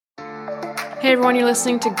Hey everyone, you're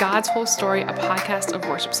listening to God's Whole Story, a podcast of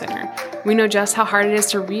Worship Center. We know just how hard it is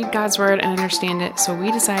to read God's Word and understand it, so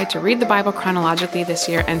we decided to read the Bible chronologically this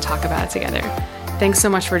year and talk about it together. Thanks so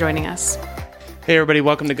much for joining us. Hey everybody,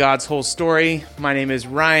 welcome to God's Whole Story. My name is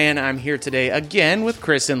Ryan. I'm here today again with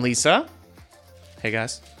Chris and Lisa. Hey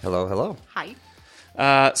guys. Hello, hello.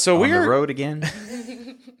 Hi. So On we're the road again.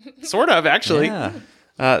 sort of actually. Yeah.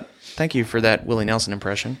 Thank you for that Willie Nelson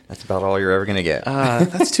impression. That's about all you're ever going to get.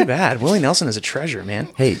 That's too bad. Willie Nelson is a treasure, man.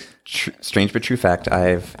 Hey, strange but true fact,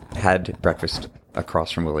 I've had breakfast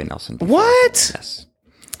across from Willie Nelson before. What? Yes.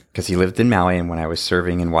 Because he lived in Maui, and when I was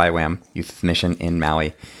serving in YWAM, Youth Mission in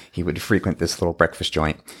Maui, he would frequent this little breakfast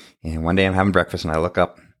joint. And one day I'm having breakfast, and I look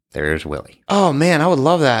up, there's Willie. Oh man, I would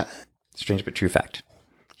love that. Strange but true fact.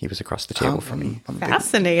 He was across the table from me. I'm a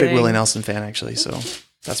Fascinating. big Willie Nelson fan, actually, so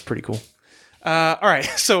that's pretty cool. All right,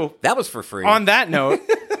 so That was for free. on that note,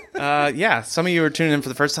 yeah, some of you are tuning in for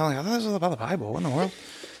the first time, like, I thought this was about the Bible. What in the world?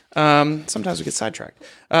 Sometimes we get sidetracked.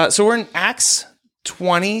 So we're in Acts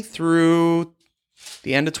 20 through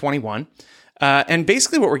the end of 21. And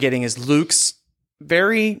basically what we're getting is Luke's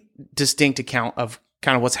very distinct account of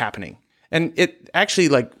kind of what's happening. And it actually,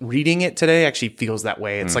 like, reading it today actually feels that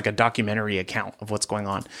way. It's like a documentary account of what's going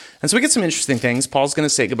on. And so we get some interesting things. Paul's going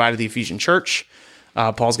to say goodbye to the Ephesian church.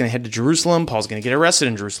 Paul's going to head to Jerusalem. Paul's going to get arrested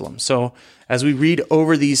in Jerusalem. So as we read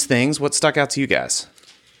over these things, what stuck out to you guys?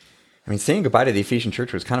 I mean, saying goodbye to the Ephesian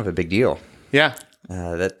church was kind of a big deal. Yeah.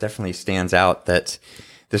 That definitely stands out that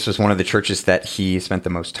this was one of the churches that he spent the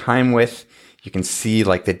most time with. You can see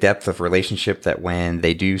like the depth of relationship that when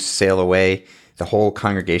they do sail away, the whole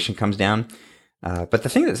congregation comes down. But the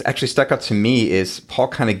thing that's actually stuck out to me is Paul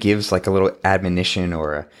kind of gives like a little admonition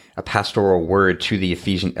or a pastoral word to the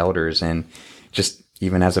Ephesian elders. And just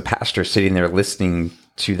even as a pastor sitting there listening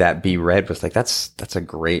to that be read was like, that's a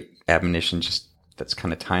great admonition. Just that's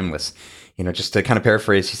kind of timeless. You know, just to kind of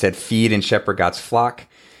paraphrase, he said, feed and shepherd God's flock.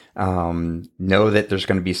 Know that there's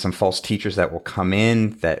going to be some false teachers that will come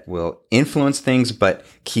in that will influence things, but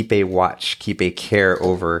keep a watch, keep a care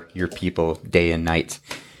over your people day and night.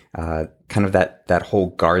 Kind of that whole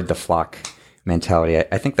guard the flock mentality.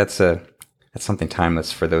 I think that's something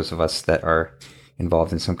timeless for those of us that are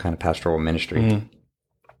involved in some kind of pastoral ministry. Mm-hmm.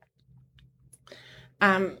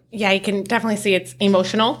 Yeah, you can definitely see it's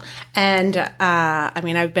emotional. And I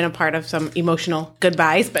mean, I've been a part of some emotional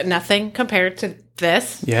goodbyes, but nothing compared to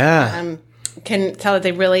this. Yeah. Can tell that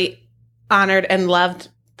they really honored and loved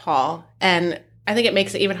Paul. And I think it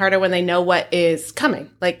makes it even harder when they know what is coming.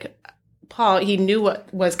 Like Paul, he knew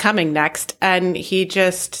what was coming next, and he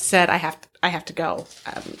just said, I have to go.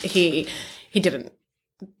 He didn't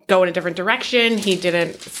go in a different direction. He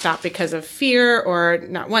didn't stop because of fear or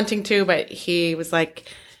not wanting to, but he was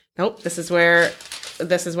like, nope, this is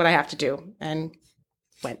what I have to do, and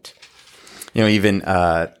went. You know, even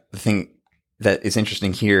the thing that is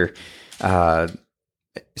interesting here,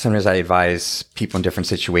 sometimes I advise people in different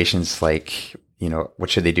situations, like, you know, what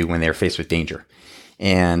should they do when they're faced with danger?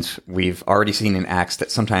 And we've already seen in Acts that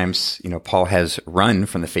sometimes, you know, Paul has run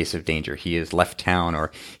from the face of danger. He has left town,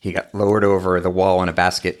 or he got lowered over the wall in a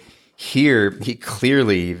basket. Here, he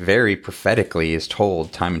clearly, very prophetically is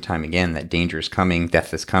told time and time again that danger is coming,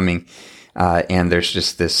 death is coming. And there's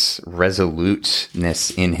just this resoluteness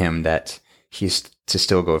in him that he's to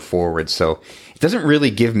still go forward. So it doesn't really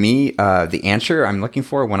give me the answer I'm looking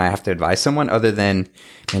for when I have to advise someone, other than,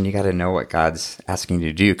 man, you got to know what God's asking you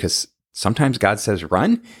to do, because sometimes God says,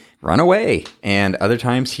 run away. And other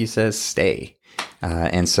times he says, stay.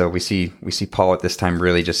 And so we see Paul at this time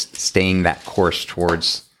really just staying that course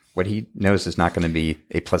towards what he knows is not going to be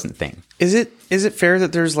a pleasant thing. Is it fair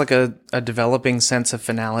that there's like a developing sense of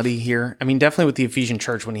finality here? I mean, definitely with the Ephesian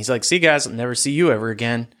church, when he's like, see guys, I'll never see you ever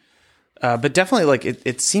again. But definitely like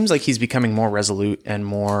it seems like he's becoming more resolute and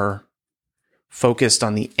more focused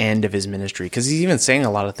on the end of his ministry. Because he's even saying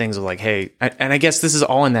a lot of things of like, hey, and I guess this is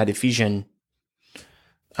all in that Ephesian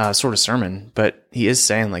sort of sermon, but he is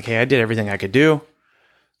saying like, hey, I did everything I could do.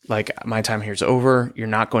 Like, my time here is over. You're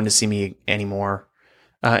not going to see me anymore.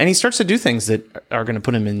 And he starts to do things that are going to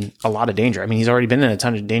put him in a lot of danger. I mean, he's already been in a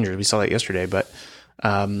ton of danger. We saw that yesterday, but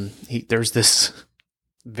there's this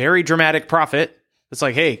very dramatic prophet that's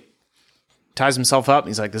like, hey, ties himself up. And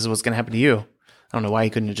he's like, this is what's going to happen to you. I don't know why he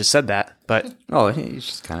couldn't have just said that, but oh, he's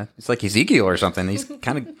just kind of, it's like Ezekiel or something. He's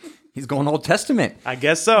going Old Testament. I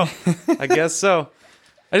guess so. I guess so.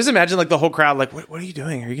 I just imagine like the whole crowd, like, what are you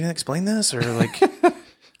doing? Are you going to explain this? Or like,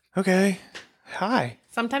 okay, hi.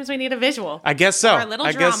 Sometimes we need a visual. I guess so. Or a little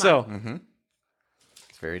I drama. guess so. Mm-hmm.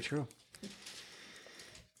 It's very true.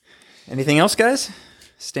 Anything else, guys?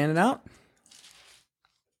 Standing out?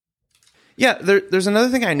 Yeah, there's another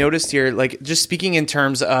thing I noticed here, like just speaking in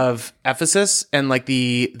terms of Ephesus and like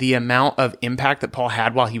the amount of impact that Paul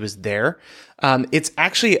had while he was there. It's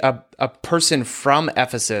actually a person from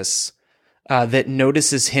Ephesus that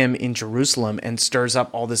notices him in Jerusalem and stirs up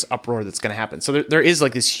all this uproar that's going to happen. So there is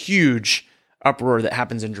like this huge uproar that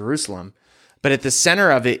happens in Jerusalem, but at the center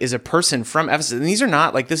of it is a person from Ephesus. And these are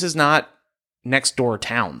not like, this is not next door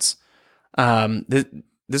towns.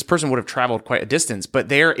 This person would have traveled quite a distance, but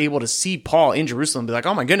they are able to see Paul in Jerusalem and be like,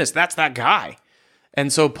 oh my goodness, that's that guy.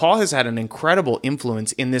 And so Paul has had an incredible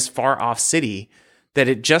influence in this far off city, that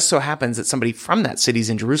it just so happens that somebody from that city's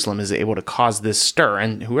in Jerusalem is able to cause this stir.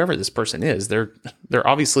 And whoever this person is, they're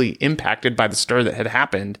obviously impacted by the stir that had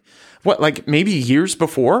happened. What, like maybe years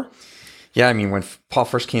before? Yeah, I mean, when Paul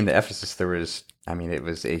first came to Ephesus, it was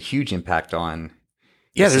a huge impact on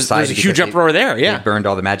there's a huge uproar there. Yeah. They burned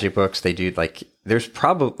all the magic books. They do like, there's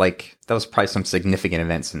probably like, that was probably some significant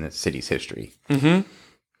events in the city's history. Mm-hmm.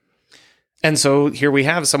 And so here we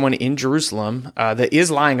have someone in Jerusalem that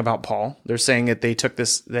is lying about Paul. They're saying that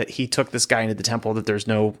that he took this guy into the temple, that there's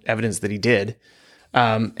no evidence that he did.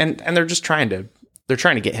 And they're just trying to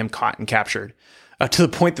get him caught and captured to the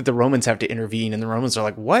point that the Romans have to intervene. And the Romans are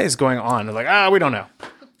like, what is going on? They're like, we don't know.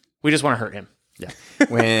 We just want to hurt him. Yeah.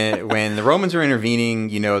 When the Romans are intervening,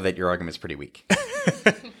 you know that your argument's pretty weak.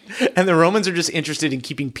 And the Romans are just interested in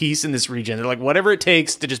keeping peace in this region. They're like, whatever it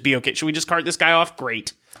takes to just be okay. Should we just cart this guy off?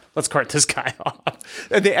 Great. Let's cart this guy off.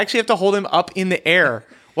 And they actually have to hold him up in the air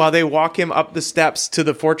while they walk him up the steps to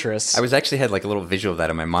the fortress. I had like a little visual of that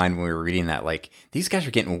in my mind when we were reading that. Like, these guys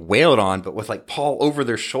are getting wailed on, but with like Paul over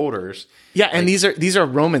their shoulders. Yeah, and these are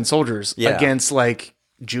Roman soldiers against like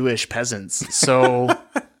Jewish peasants. So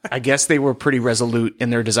I guess they were pretty resolute in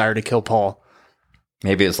their desire to kill Paul.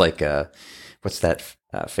 Maybe it's like, what's that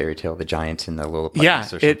fairy tale, The Giant and the Lilliputians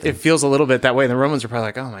or something? It feels a little bit that way. And the Romans are probably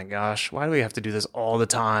like, oh my gosh, why do we have to do this all the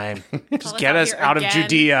time? Just get us out of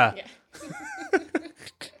Judea. Yeah.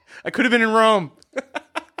 I could have been in Rome.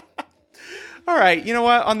 All right, you know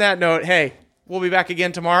what? On that note, hey, we'll be back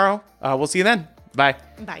again tomorrow. We'll see you then. Bye.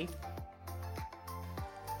 Bye.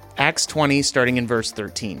 Acts 20, starting in verse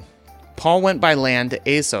 13. Paul went by land to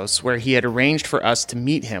Assos, where he had arranged for us to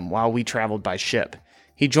meet him while we traveled by ship.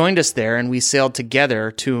 He joined us there, and we sailed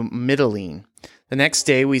together to Mytilene. The next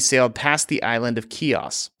day, we sailed past the island of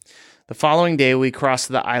Chios. The following day, we crossed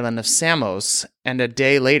the island of Samos, and a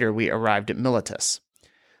day later, we arrived at Miletus.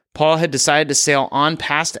 Paul had decided to sail on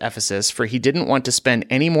past Ephesus, for he didn't want to spend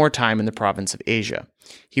any more time in the province of Asia.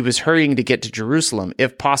 He was hurrying to get to Jerusalem,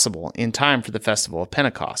 if possible, in time for the festival of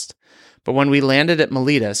Pentecost. But when we landed at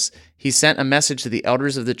Miletus, he sent a message to the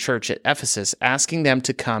elders of the church at Ephesus, asking them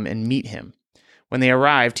to come and meet him. When they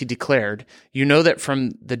arrived, he declared, "You know that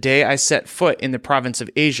from the day I set foot in the province of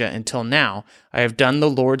Asia until now, I have done the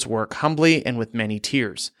Lord's work humbly and with many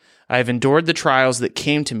tears. I have endured the trials that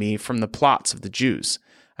came to me from the plots of the Jews.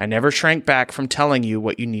 I never shrank back from telling you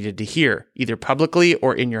what you needed to hear, either publicly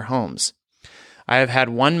or in your homes. I have had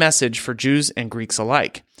one message for Jews and Greeks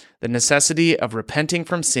alike, the necessity of repenting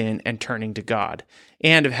from sin and turning to God,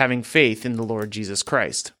 and of having faith in the Lord Jesus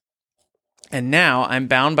Christ. And now I'm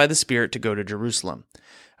bound by the Spirit to go to Jerusalem.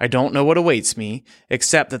 I don't know what awaits me,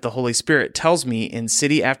 except that the Holy Spirit tells me in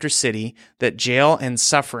city after city that jail and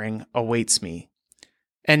suffering awaits me.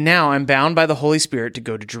 And now I'm bound by the Holy Spirit to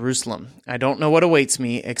go to Jerusalem. I don't know what awaits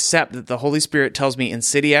me, except that the Holy Spirit tells me in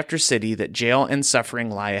city after city that jail and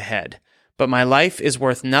suffering lie ahead. But my life is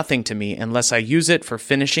worth nothing to me unless I use it for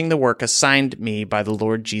finishing the work assigned me by the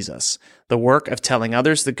Lord Jesus, the work of telling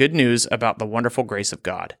others the good news about the wonderful grace of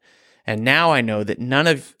God. And now I know that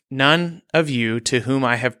none of you to whom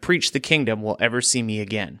I have preached the kingdom will ever see me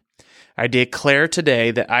again. I declare today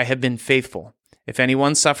that I have been faithful. If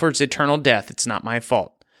anyone suffers eternal death, it's not my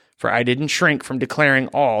fault, for I didn't shrink from declaring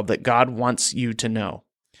all that God wants you to know.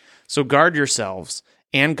 So guard yourselves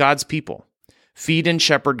and God's people. Feed and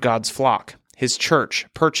shepherd God's flock, his church,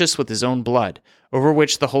 purchased with his own blood, over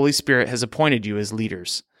which the Holy Spirit has appointed you as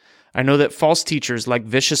leaders. I know that false teachers like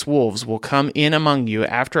vicious wolves will come in among you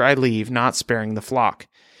after I leave, not sparing the flock.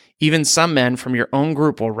 Even some men from your own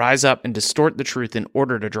group will rise up and distort the truth in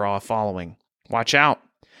order to draw a following. Watch out.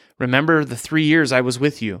 Remember the 3 years I was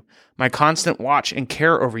with you, my constant watch and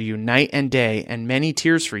care over you night and day, and many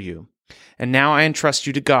tears for you. And now I entrust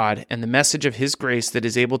you to God and the message of his grace that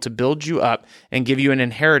is able to build you up and give you an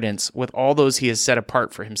inheritance with all those he has set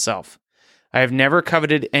apart for himself. I have never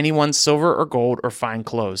coveted anyone's silver or gold or fine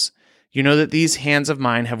clothes. You know that these hands of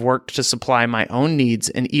mine have worked to supply my own needs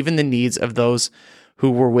and even the needs of those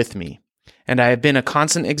who were with me. And I have been a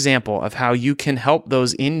constant example of how you can help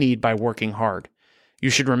those in need by working hard. You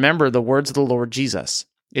should remember the words of the Lord Jesus.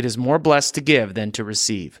 It is more blessed to give than to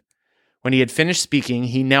receive." When he had finished speaking,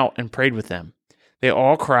 he knelt and prayed with them. They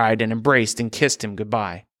all cried and embraced and kissed him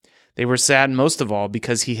goodbye. They were sad most of all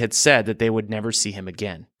because he had said that they would never see him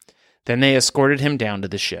again. Then they escorted him down to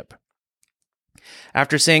the ship.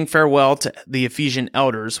 After saying farewell to the Ephesian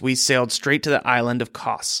elders, we sailed straight to the island of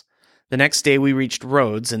Kos. The next day we reached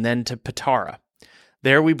Rhodes and then to Patara.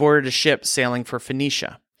 There we boarded a ship sailing for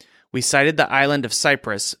Phoenicia. We sighted the island of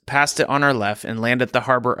Cyprus, passed it on our left, and landed at the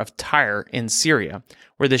harbor of Tyre in Syria,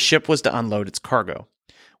 where the ship was to unload its cargo.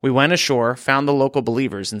 We went ashore, found the local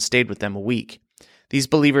believers, and stayed with them a week. These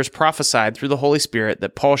believers prophesied through the Holy Spirit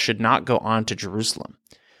that Paul should not go on to Jerusalem.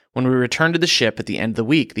 When we returned to the ship at the end of the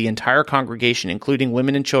week, the entire congregation, including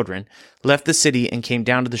women and children, left the city and came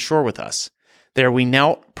down to the shore with us. There we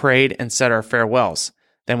knelt, prayed, and said our farewells.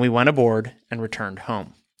 Then we went aboard and returned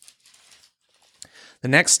home. The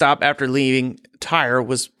next stop after leaving Tyre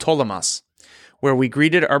was Ptolemais, where we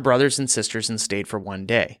greeted our brothers and sisters and stayed for one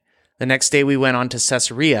day. The next day we went on to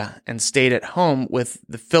Caesarea and stayed at home with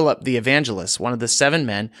Philip the evangelist, one of the 7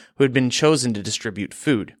 men who had been chosen to distribute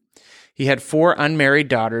food. He had 4 unmarried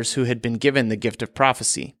daughters who had been given the gift of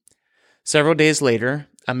prophecy. Several days later,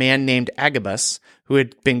 a man named Agabus, who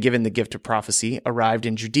had been given the gift of prophecy, arrived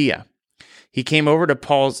in Judea. He came over,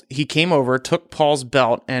 took Paul's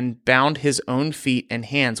belt, and bound his own feet and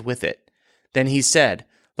hands with it. Then he said,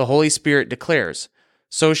 "The Holy Spirit declares,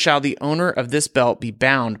 so shall the owner of this belt be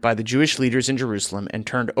bound by the Jewish leaders in Jerusalem and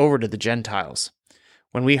turned over to the Gentiles."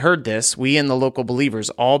 When we heard this, we and the local believers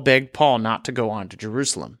all begged Paul not to go on to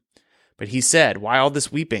Jerusalem. But he said, "Why all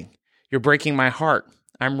this weeping? You're breaking my heart.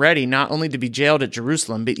 I'm ready not only to be jailed at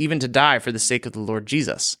Jerusalem, but even to die for the sake of the Lord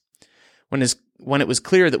Jesus." When it was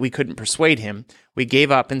clear that we couldn't persuade him, we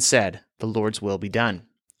gave up and said, "The Lord's will be done."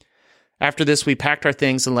 After this, we packed our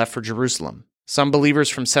things and left for Jerusalem. Some believers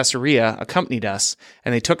from Caesarea accompanied us,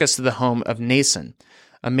 and they took us to the home of Mnason,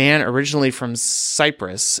 a man originally from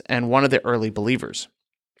Cyprus and one of the early believers.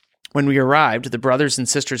 When we arrived, the brothers and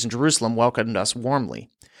sisters in Jerusalem welcomed us warmly.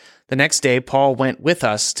 The next day, Paul went with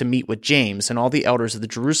us to meet with James, and all the elders of the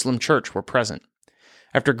Jerusalem church were present.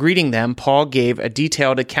 After greeting them, Paul gave a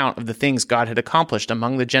detailed account of the things God had accomplished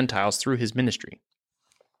among the Gentiles through his ministry.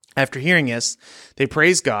 After hearing this, they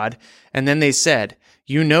praised God, and then they said,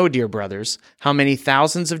 "You know, dear brothers, how many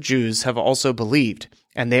thousands of Jews have also believed,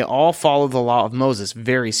 and they all follow the law of Moses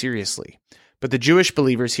very seriously. But the Jewish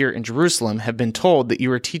believers here in Jerusalem have been told that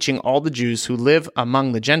you are teaching all the Jews who live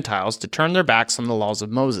among the Gentiles to turn their backs on the laws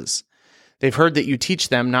of Moses. They've heard that you teach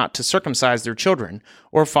them not to circumcise their children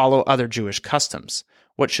or follow other Jewish customs.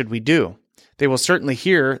 What should we do? They will certainly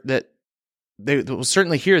hear that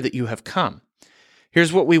you have come.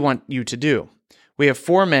 Here's what we want you to do. We have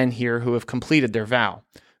 4 men here who have completed their vow.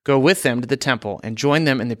 Go with them to the temple and join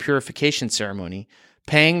them in the purification ceremony,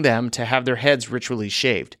 paying them to have their heads ritually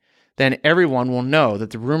shaved. Then everyone will know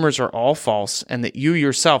that the rumors are all false and that you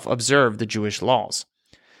yourself observe the Jewish laws.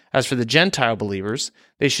 As for the Gentile believers,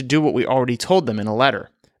 they should do what we already told them in a letter.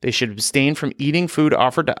 They should abstain from eating food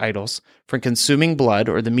offered to idols, from consuming blood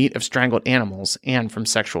or the meat of strangled animals, and from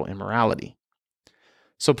sexual immorality."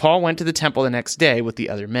 So Paul went to the temple the next day with the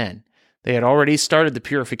other men. They had already started the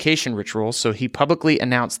purification ritual, so he publicly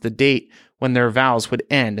announced the date when their vows would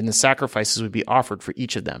end and the sacrifices would be offered for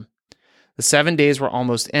each of them. The 7 days were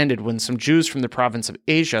almost ended when some Jews from the province of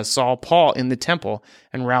Asia saw Paul in the temple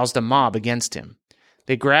and roused a mob against him.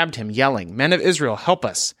 They grabbed him, yelling, "Men of Israel, help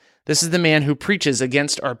us! This is the man who preaches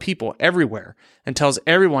against our people everywhere and tells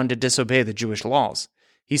everyone to disobey the Jewish laws.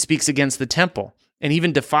 He speaks against the temple and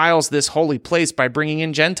even defiles this holy place by bringing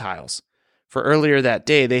in Gentiles." For earlier that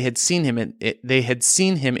day they had seen him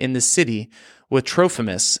in the city with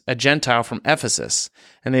Trophimus, a Gentile from Ephesus,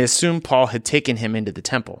 and they assumed Paul had taken him into the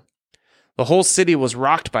temple. The whole city was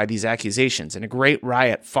rocked by these accusations, and a great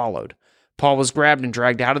riot followed. Paul was grabbed and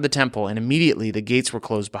dragged out of the temple, and immediately the gates were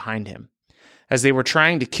closed behind him. As they were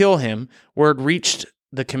trying to kill him, word reached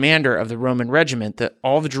the commander of the Roman regiment that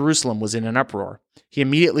all of Jerusalem was in an uproar. He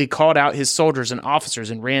immediately called out his soldiers and officers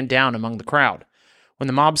and ran down among the crowd. When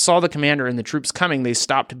the mob saw the commander and the troops coming, they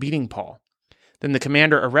stopped beating Paul. Then the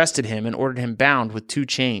commander arrested him and ordered him bound with 2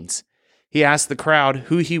 chains. He asked the crowd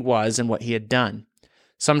who he was and what he had done.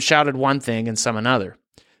 Some shouted one thing and some another.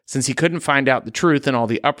 Since he couldn't find out the truth in all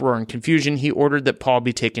the uproar and confusion, he ordered that Paul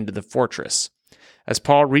be taken to the fortress. As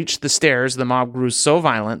Paul reached the stairs, the mob grew so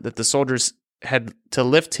violent that the soldiers had to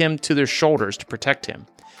lift him to their shoulders to protect him,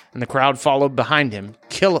 and the crowd followed behind him,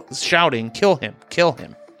 shouting, "Kill him! Kill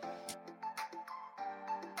him!"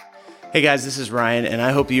 Hey guys, this is Ryan, and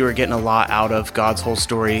I hope you are getting a lot out of God's whole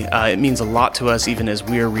story. It means a lot to us, even as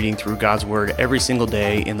we are reading through God's Word every single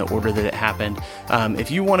day in the order that it happened.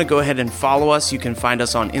 If you want to go ahead and follow us, you can find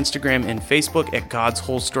us on Instagram and Facebook at God's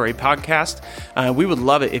Whole Story Podcast. We would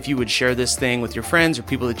love it if you would share this thing with your friends or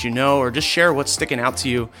people that you know, or just share what's sticking out to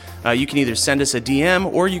you. You can either send us a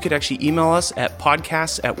DM, or you could actually email us at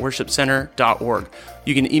podcasts@worshipcenter.org.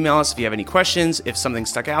 You can email us if you have any questions, if something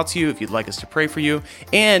stuck out to you, if you'd like us to pray for you.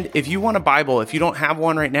 And if you want a Bible, if you don't have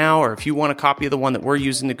one right now, or if you want a copy of the one that we're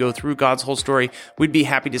using to go through God's whole story, we'd be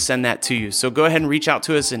happy to send that to you. So go ahead and reach out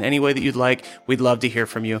to us in any way that you'd like. We'd love to hear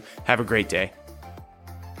from you. Have a great day.